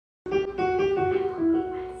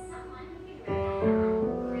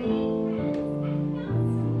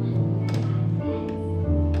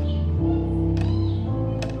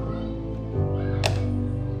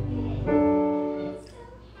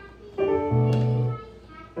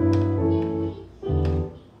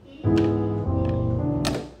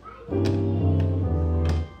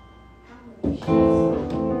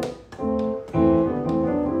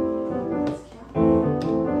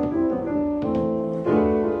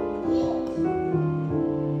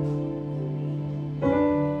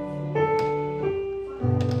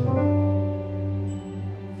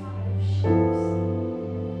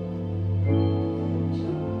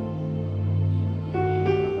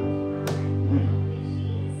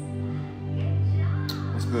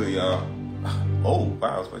y'all? Oh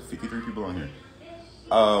wow, it's like 53 people on here.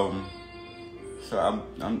 So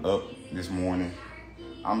I'm up this morning.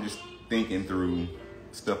 I'm just thinking through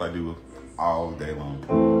stuff I do all day long.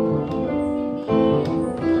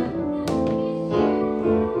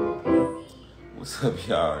 What's up,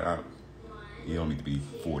 y'all? You don't need to be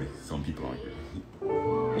 40. Some people on here.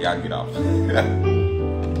 Y'all get off.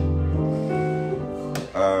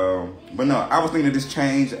 But no, I was thinking of this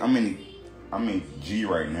change. I'm in G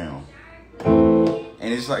right now,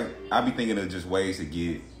 and it's like I be thinking of just ways to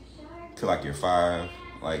get to like your 5,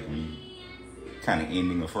 like when you kind of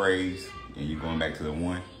ending a phrase and you're going back to the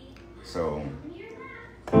 1. So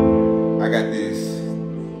I got this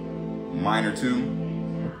minor 2.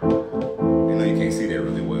 I know you can't see that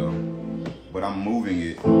really well, but I'm moving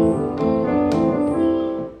it.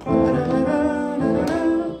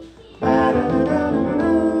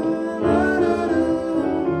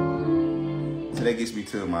 So that gets me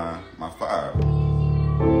to my 5.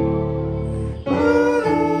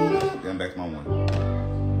 Then back to my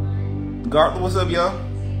 1. Garth, what's up, y'all?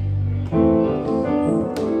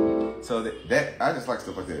 So that I just like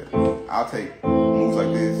stuff like that. I'll take moves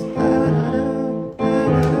like this,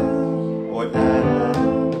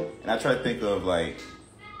 and I try to think of like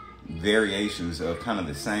variations of kind of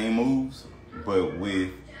the same moves, but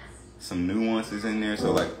with some nuances in there.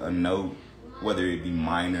 So like a note, whether it be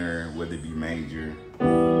minor, whether it be major.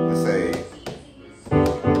 Let's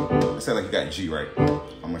say like you got G, right?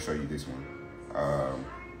 I'm gonna show you this one.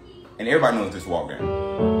 And everybody knows this walk down,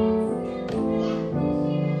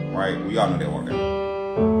 right? We all know that walk down.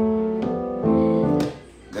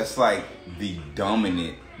 That's like the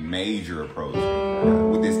dominant major approach.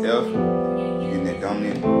 With this F, you're getting that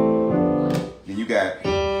dominant. Then you got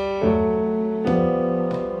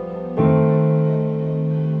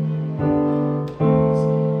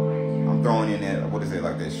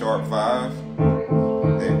like that sharp 5,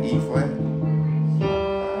 that E flat.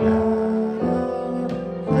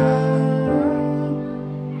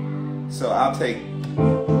 So I'll take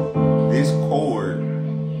this chord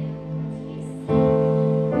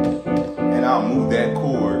and I'll move that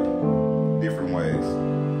chord different ways.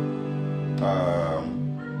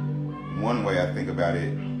 One way I think about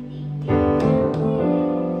it,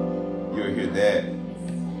 you'll hear that.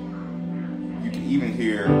 You can even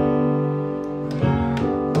hear.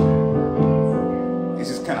 It's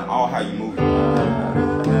just kind of all how you move it.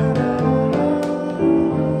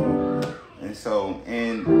 And so,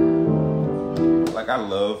 and like I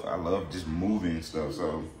love just moving stuff.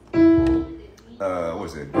 So, what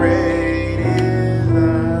is it? Great is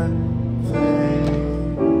thy faith.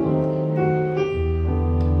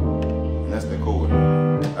 And that's the chord.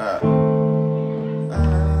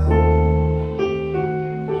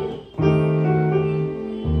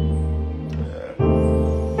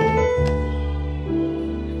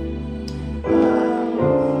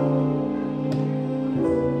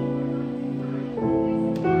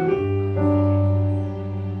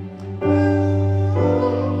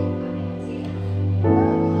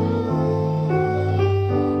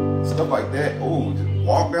 Like that. Oh, just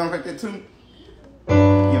walk down like that too.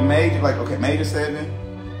 Your major, like okay, major 7.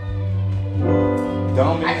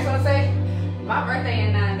 Dominant. I just want to say, my birthday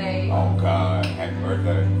in 9 days. Oh God, happy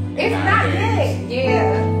birthday. It's not yet.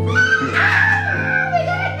 Yeah. We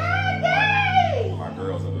got 9 days. My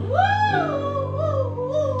girls are doing.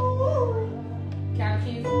 Woo! Count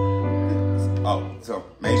keys. Oh, so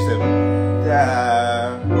major 7.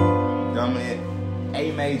 Dominant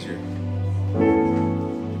A major.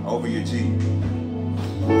 Over your G.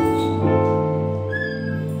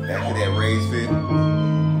 Back to that raised 5th.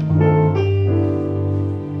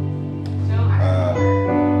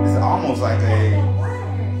 It's almost like a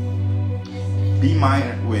B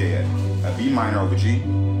minor with a B minor over G.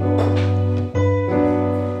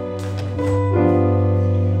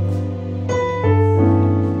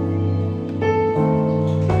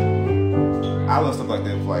 I love stuff like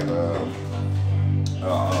that. Like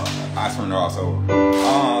I turn it also.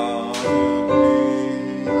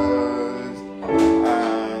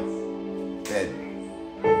 That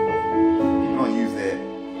you're gonna use that,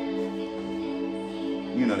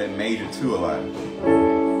 you know, that major 2 a lot.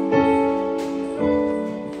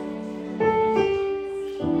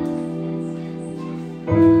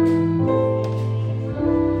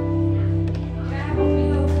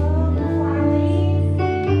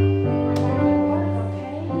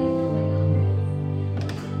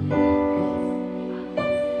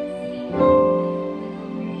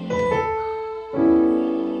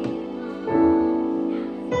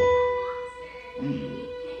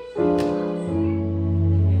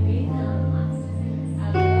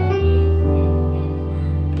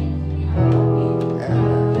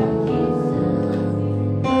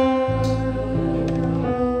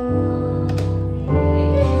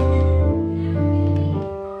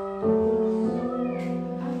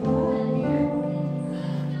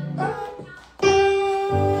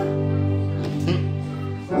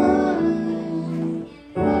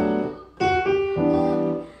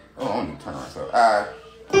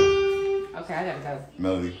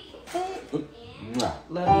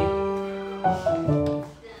 Love you.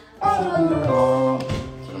 To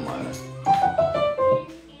the minor.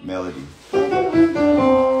 Melody.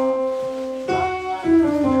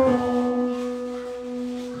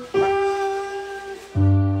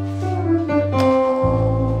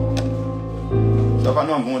 So if I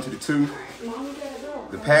know I'm going to the 2,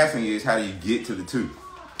 the passing is how do you get to the 2,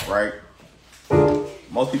 right?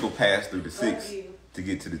 Most people pass through the 6 to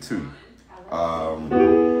get to the 2.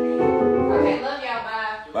 Okay, love y'all.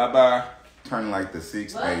 Bye. Bye bye. Turning like the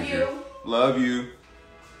 6 Love major. you. Love you.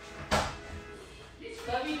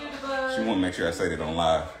 Love you, Buzz. She want to make sure I say that on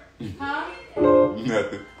live. Huh?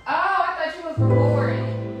 Nothing. Oh, I thought you was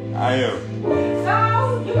recording. I am.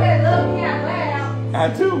 So, you better love me out loud. I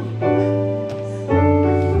do.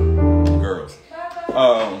 Girls.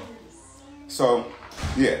 So,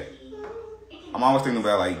 yeah. I'm always thinking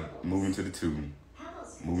about like moving to the 2,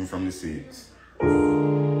 moving from the 6.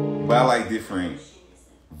 But I like different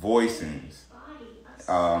voicings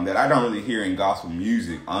that I don't really hear in gospel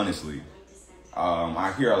music, honestly.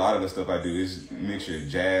 I hear a lot of the stuff I do is a mixture of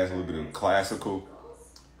jazz, a little bit of classical,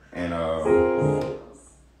 and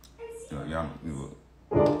y'all look,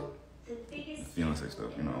 Fiance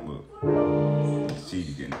stuff, look.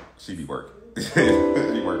 She be working.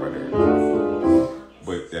 She work right there.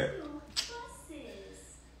 But that.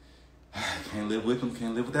 Can't live with him,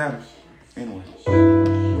 can't live without him. Anyway.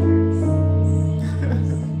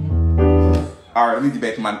 All right, let me get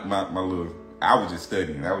back to my little. I was just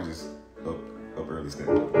studying. I was just up early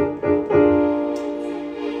studying.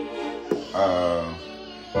 Oh,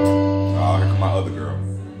 here come my other girl.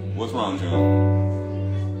 What's wrong, John?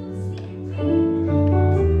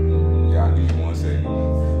 Y'all give me 1 second.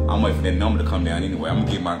 I'm waiting for that number to come down anyway. I'm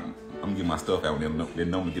gonna get my stuff out when that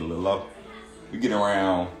number get a little low. We get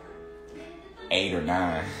around 8 or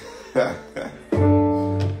 9.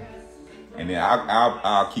 And then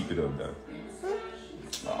I'll keep it up though.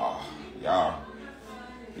 Oh, y'all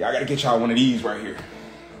gotta get y'all one of these right here.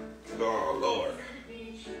 Oh Lord.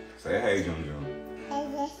 Say hey, Jun.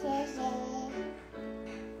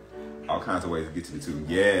 All kinds of ways to get to the 2.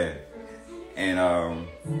 Yeah. And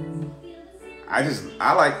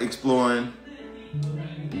I like exploring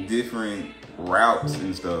different routes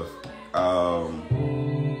and stuff. And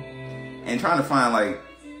trying to find like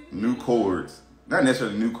new chords, not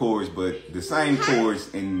necessarily new chords, but the same chords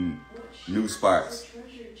in new spots.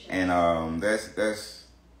 And that's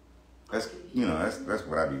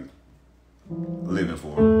what I be living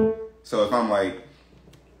for. So if I'm like,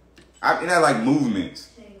 I like movements.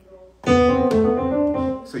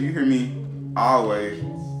 So you hear me always.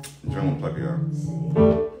 Drum will plug it out.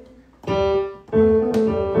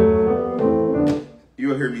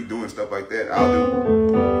 You'll hear me doing stuff like that. I'll do.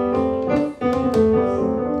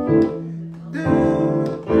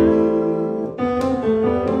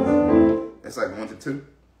 That's like 1 to 2.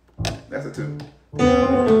 That's a 2.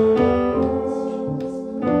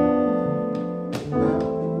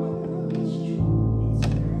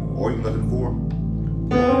 Or you can look at 4.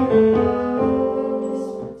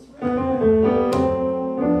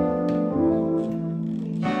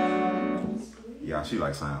 Yeah, she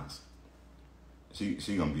likes sounds.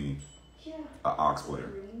 She gonna be an ox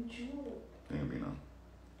player. She gonna be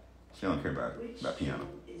she don't care about piano.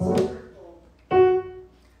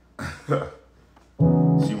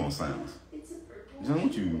 She wants sounds. John,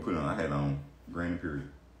 what you put on? I had on Grand Period.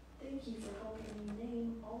 Thank you for helping me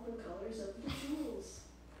name all the colors of the jewels.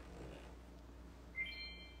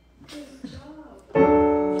 Good job.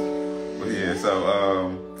 But yeah, so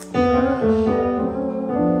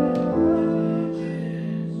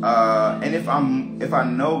and if I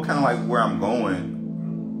know kind of like where I'm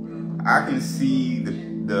going, I can see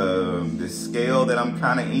the scale that I'm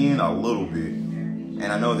kind of in a little bit, and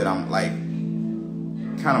I know that I'm like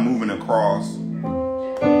kind of moving across,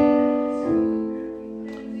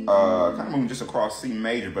 kind of moving just across C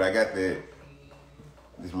major, but I got this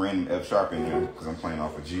random F sharp in there because I'm playing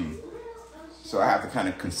off a G, so I have to kind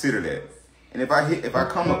of consider that. And if I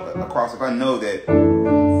come across, if I know that,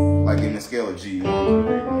 like in the scale of G, 1, 2,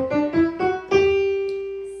 3, 1.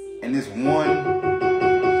 And this 1,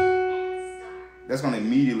 that's going to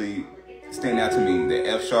immediately stand out to me, the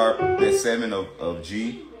F sharp, that 7 of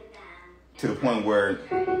G, to the point where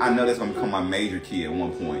I know that's going to become my major key at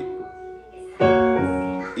one point.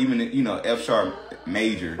 Even, F sharp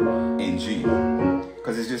major and G.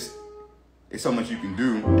 Because it's so much you can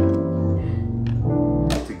do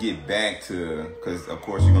to get back to, because of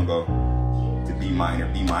course you're going to go to B minor.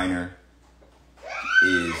 B minor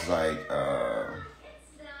is like,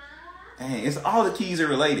 dang, it's all the keys are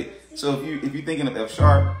related. So if you're thinking of F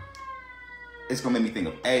sharp, it's gonna make me think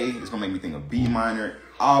of A. It's gonna make me think of B minor.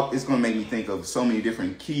 It's gonna make me think of so many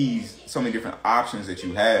different keys, so many different options that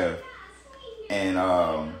you have, and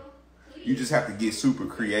you just have to get super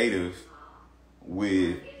creative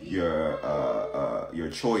with your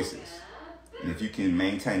choices. And if you can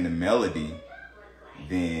maintain the melody,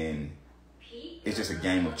 then it's just a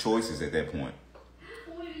game of choices at that point.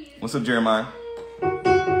 What's up, Jeremiah?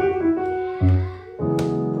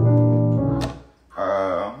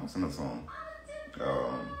 What's another song?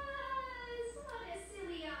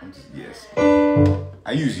 I'm just Yes.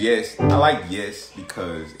 I use Yes. I like Yes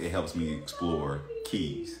because it helps me explore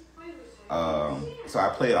keys. So I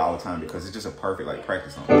play it all the time because it's just a perfect like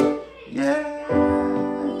practice song. Yeah.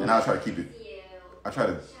 And I'll try to keep it. I try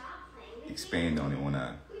to expand on it when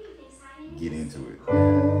I get into it. A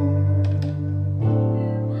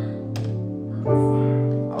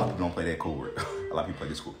lot of people don't play that chord. A lot of people play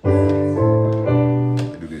this chord.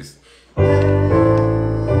 They do this.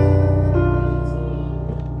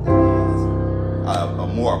 A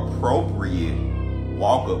more appropriate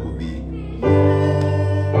walk-up would be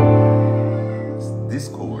this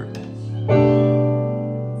chord.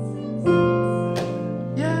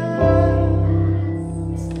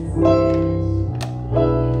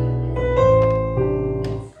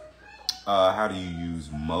 How do you use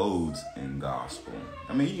modes in gospel?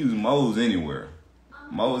 I mean, you use modes anywhere.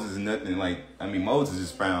 Modes is nothing like, I mean, modes is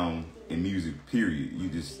just found in music,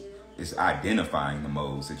 period. It's identifying the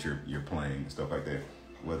modes that you're playing and stuff like that.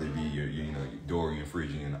 Whether it be your Dorian,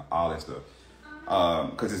 Phrygian, all that stuff.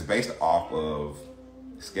 Because it's based off of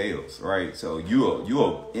scales, right? So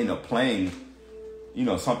you'll end up playing,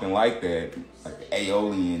 something like that, like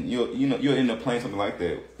Aeolian. You'll end up playing something like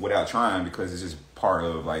that without trying because it's just part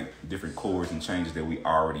of like different chords and changes that we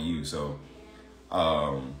already use. So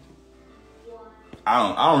I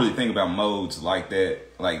don't really think about modes like that.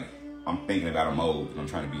 Like I'm thinking about a mode that I'm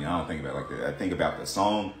trying to be. I don't think about it like that. I think about the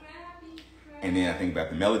song, and then I think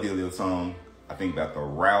about the melody of the song. I think about the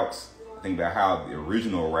routes. I think about how the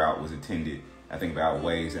original route was intended. I think about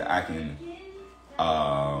ways that I can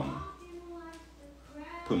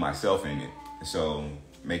put myself in it. So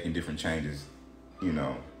making different changes,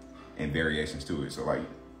 and variations to it. So like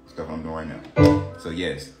stuff I'm doing right now. So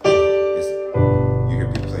yes, you hear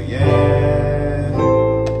people say yes,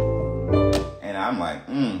 and I'm like,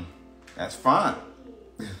 that's fine.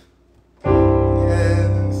 Yes,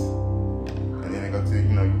 and then I go to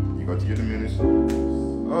you go to your diminished.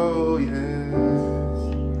 Oh yes.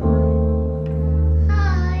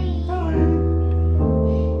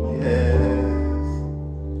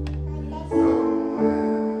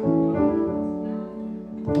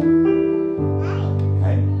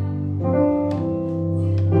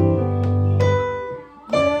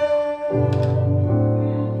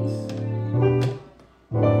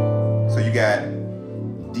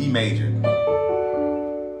 D major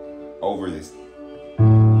over this.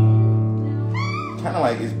 Kind of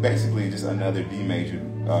like it's basically just another D major,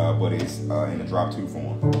 but it's in a drop 2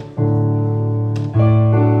 form.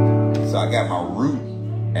 So I got my root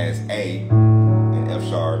as A and F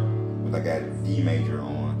sharp, but I got D major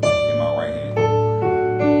on in my right hand.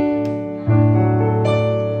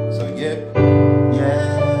 So yes,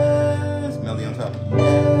 melody on top.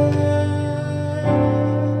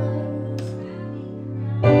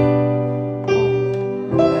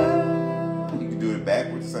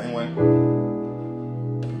 Same way.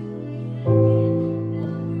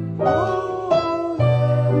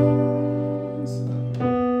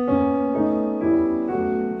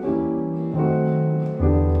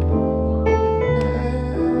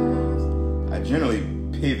 I generally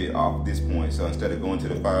pivot off this point, so instead of going to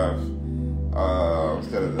the 5,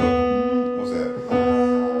 instead of the what's that?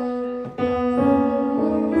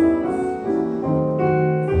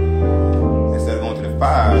 Instead of going to the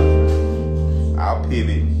 5, I'll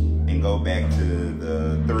pivot and go back to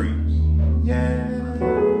the 3. Yeah.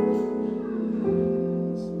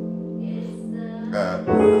 That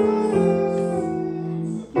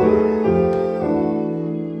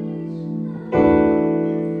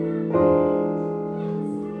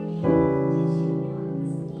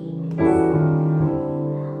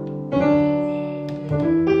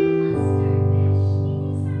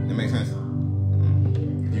makes sense?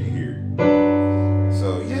 You can hear it. So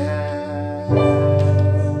yeah.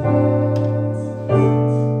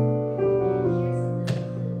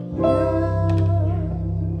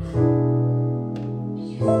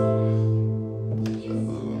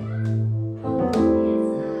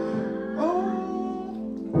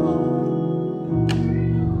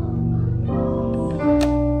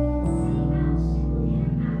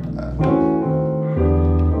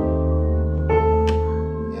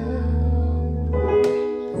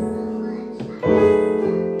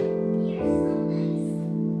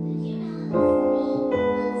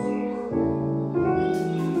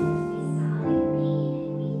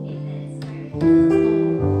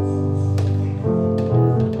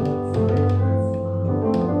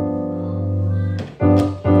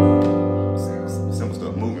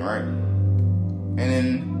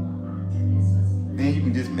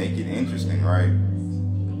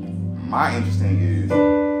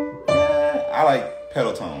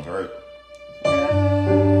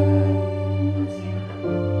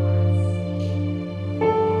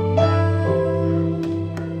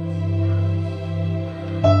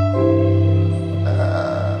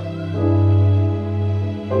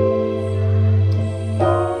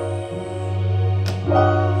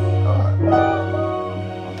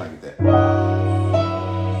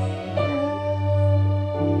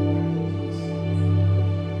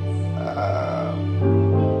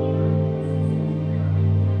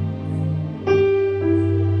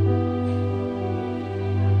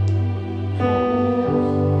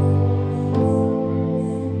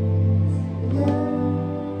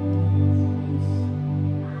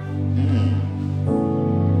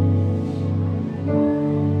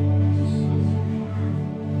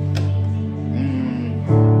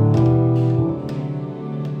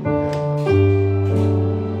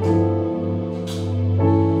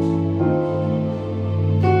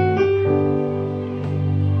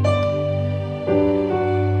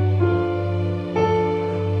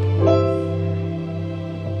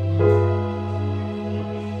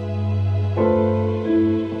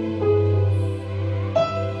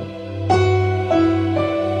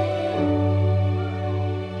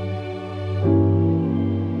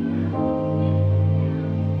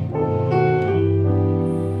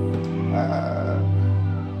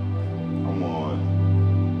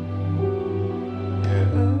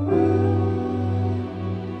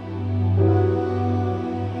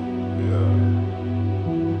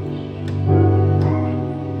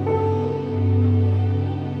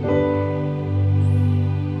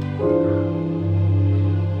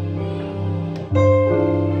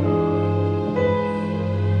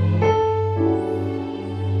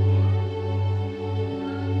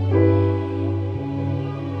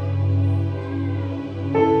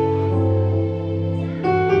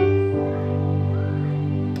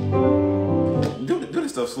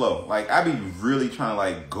 slow. Like I be really trying to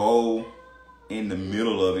like go in the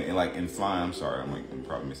middle of it and like and find. I'm sorry, I'm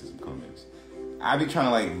probably missing some comments. I be trying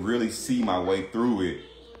to like really see my way through it,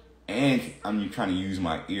 and I'm trying to use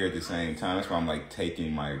my ear at the same time. That's why I'm like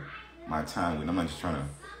taking my time with it. I'm not just trying to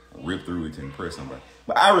rip through it to impress somebody.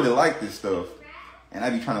 But I really like this stuff, and I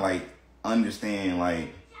be trying to like understand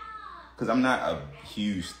like, cause I'm not a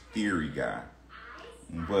huge theory guy,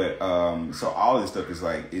 but so all this stuff is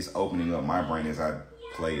like it's opening up my brain as I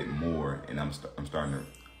play it more, and I'm starting to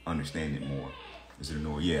understand it more. Is it a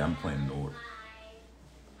Nord? Yeah, I'm playing a Nord,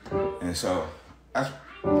 and so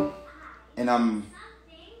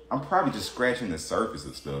I'm probably just scratching the surface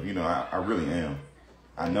of stuff. You know, I really am.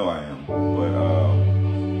 I know I am, but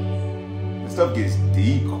the stuff gets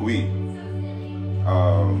deep quick.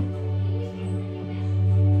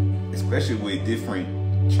 Especially with different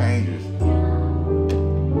changes.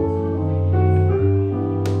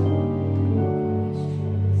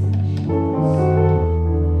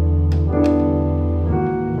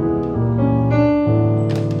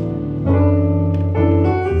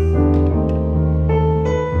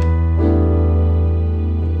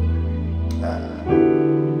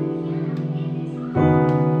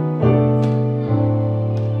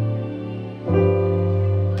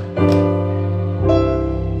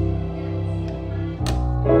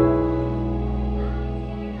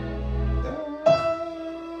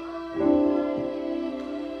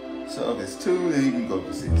 So if it's 2, then you can go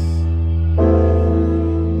to 6.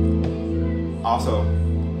 Also,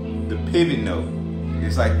 the pivot note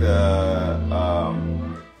is like the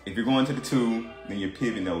if you're going to the 2, then your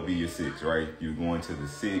pivot note will be your 6, right? If you're going to the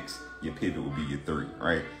 6, your pivot will be your 3,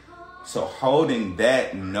 right? So holding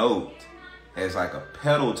that note as like a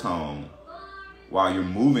pedal tone while you're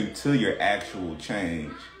moving to your actual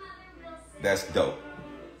change, that's dope.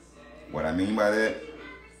 What I mean by that,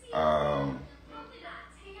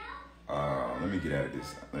 let me get out of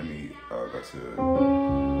this. Let me go to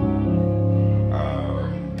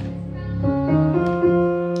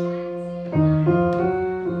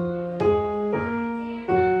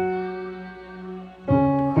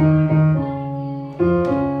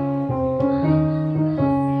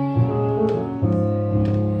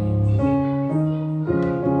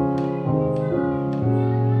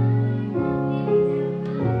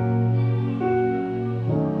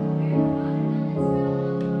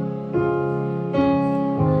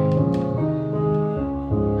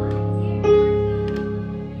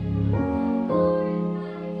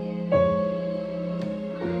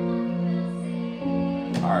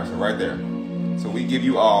so right there. So we give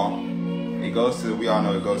you all. It goes to, we all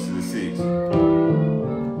know it goes to the 6. So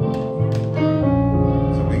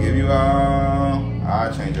we give you all.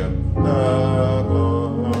 I change up the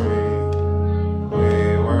glory.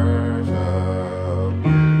 We worship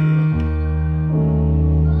you.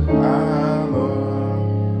 Our Lord,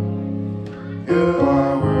 you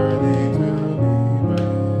are worthy to be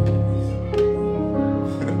praised.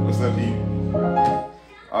 What's up, E?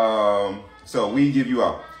 So we give you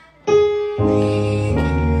all.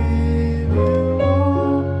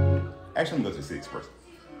 Actually, I'm going to go to 6 first.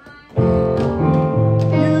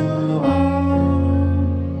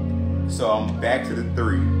 So I'm back to the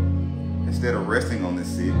 3. Instead of resting on the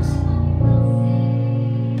 6,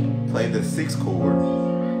 play the 6 chord,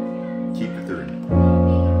 keep the 3.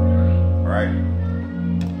 All right?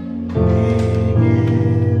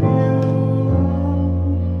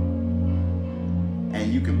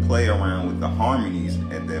 And you can play around with the harmonies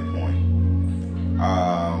at that point.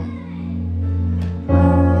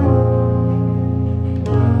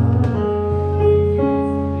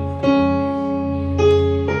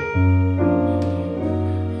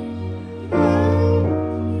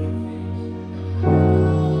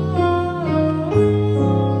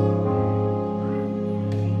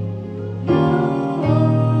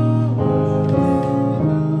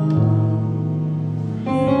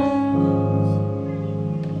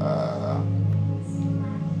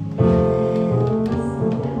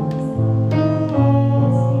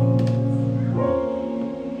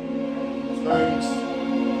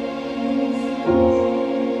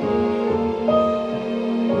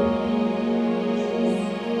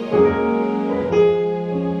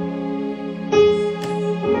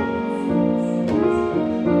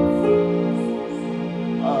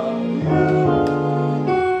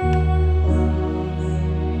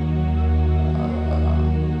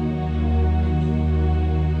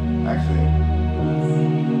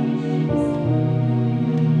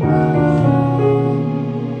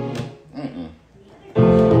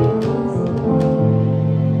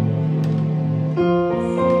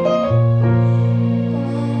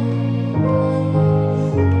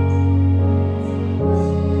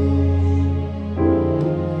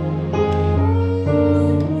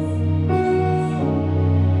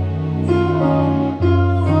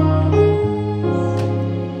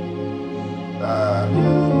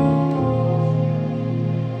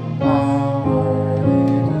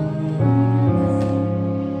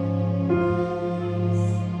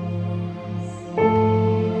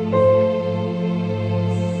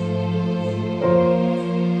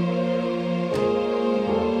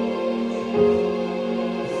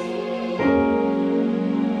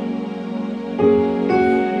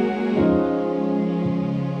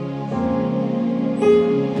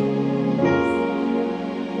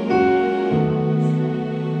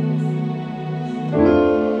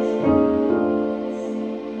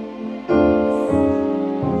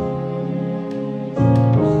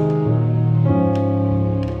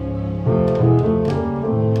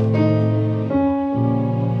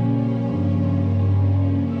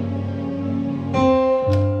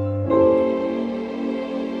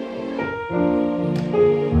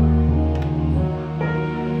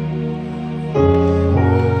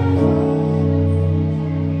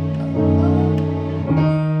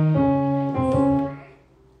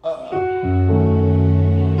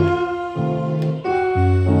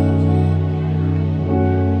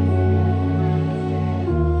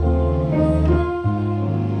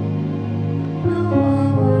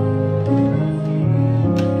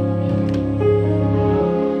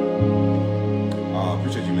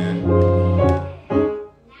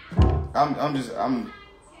 I'm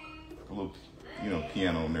a little,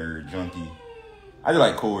 piano nerd, junkie. I just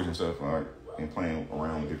like chords and stuff, like, and playing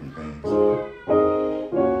around with different things.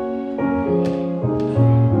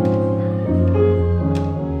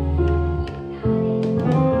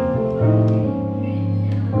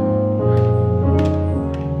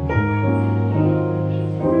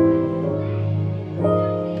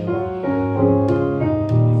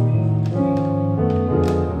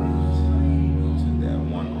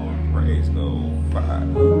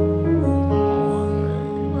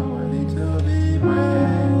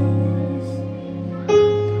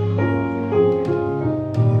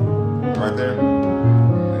 Right there?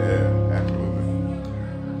 Yeah, absolutely.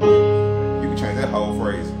 You can change that whole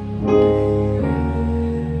phrase.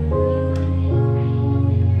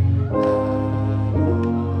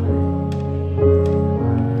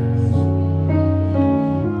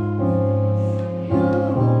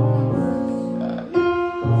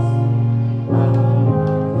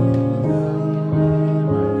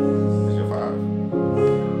 That's your 5.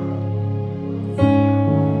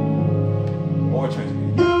 Or change it.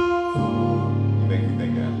 You make me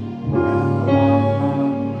think that.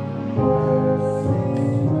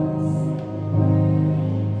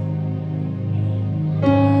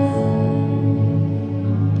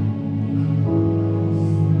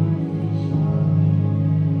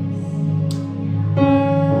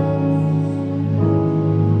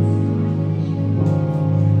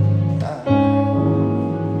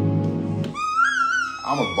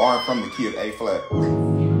 I'm a bar from the key of A flat.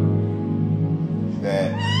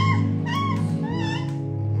 That.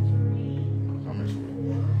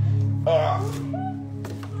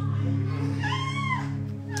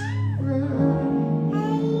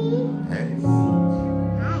 Hey.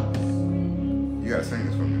 You gotta sing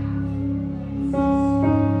this for me.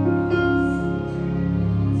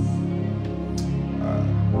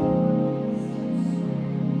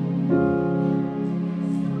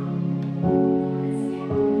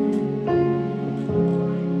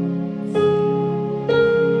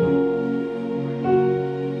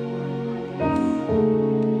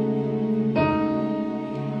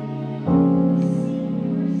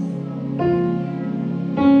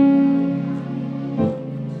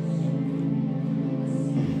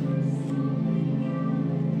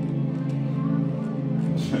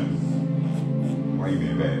 Why you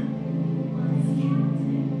being bad?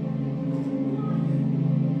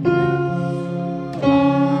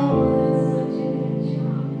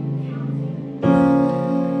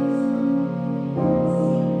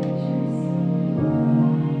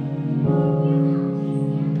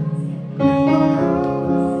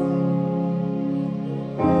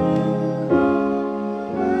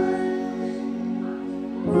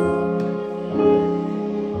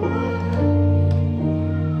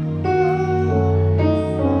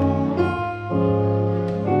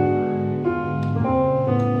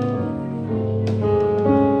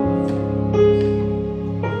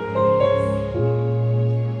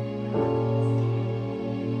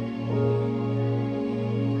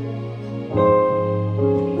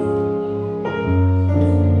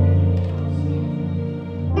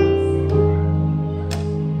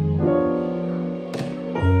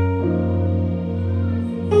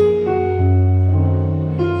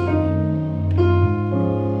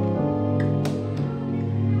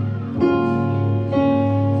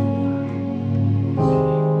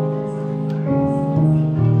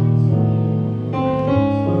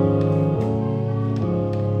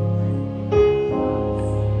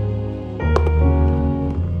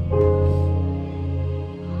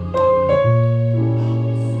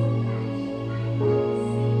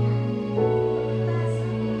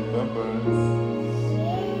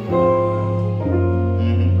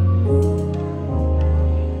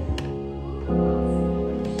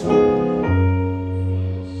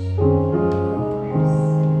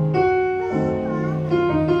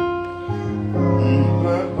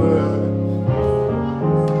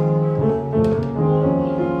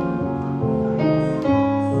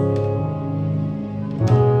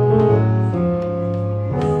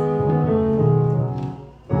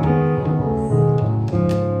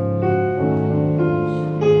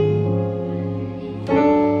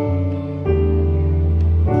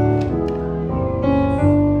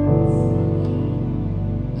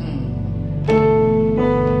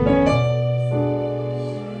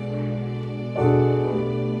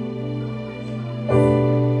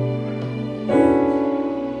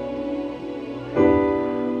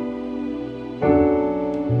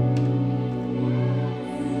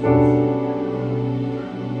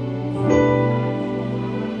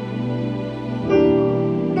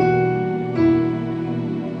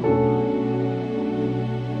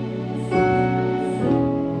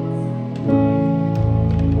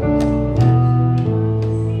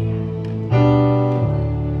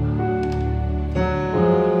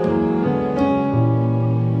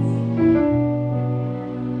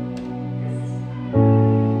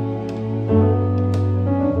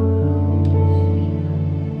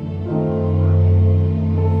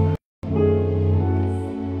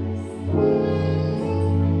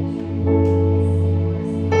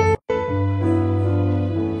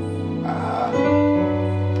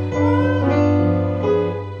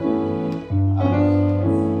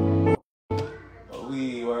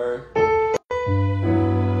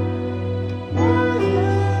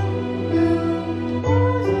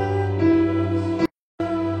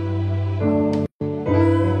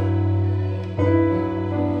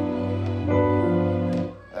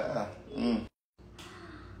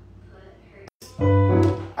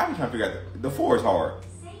 trying to figure out the 4 is hard.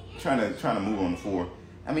 Trying to move on the 4.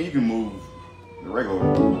 I mean, you can move the regular,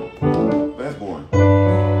 but that's boring.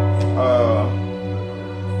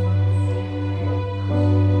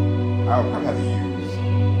 I would probably have to use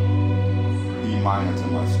D minor to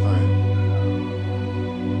my strength.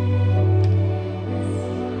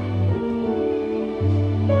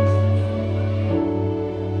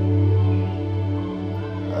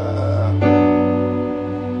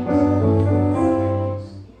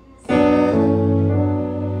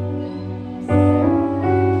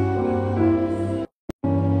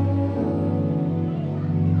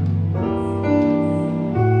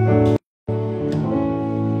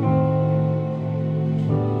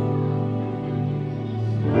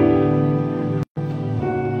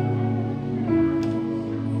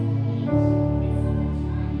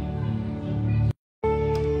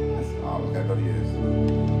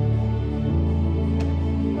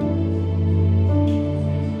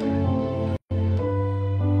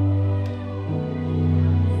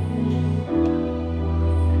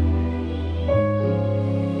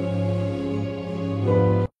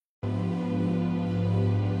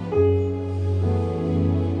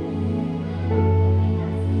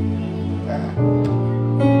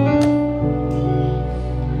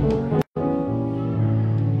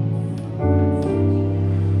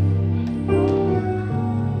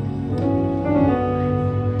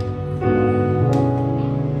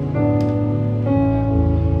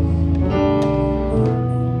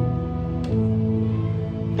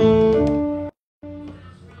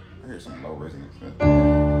 Some low resonance.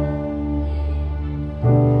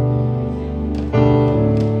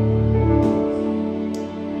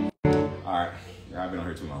 Alright, I've been on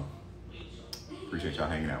here too long. Appreciate y'all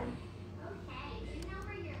hanging out with me.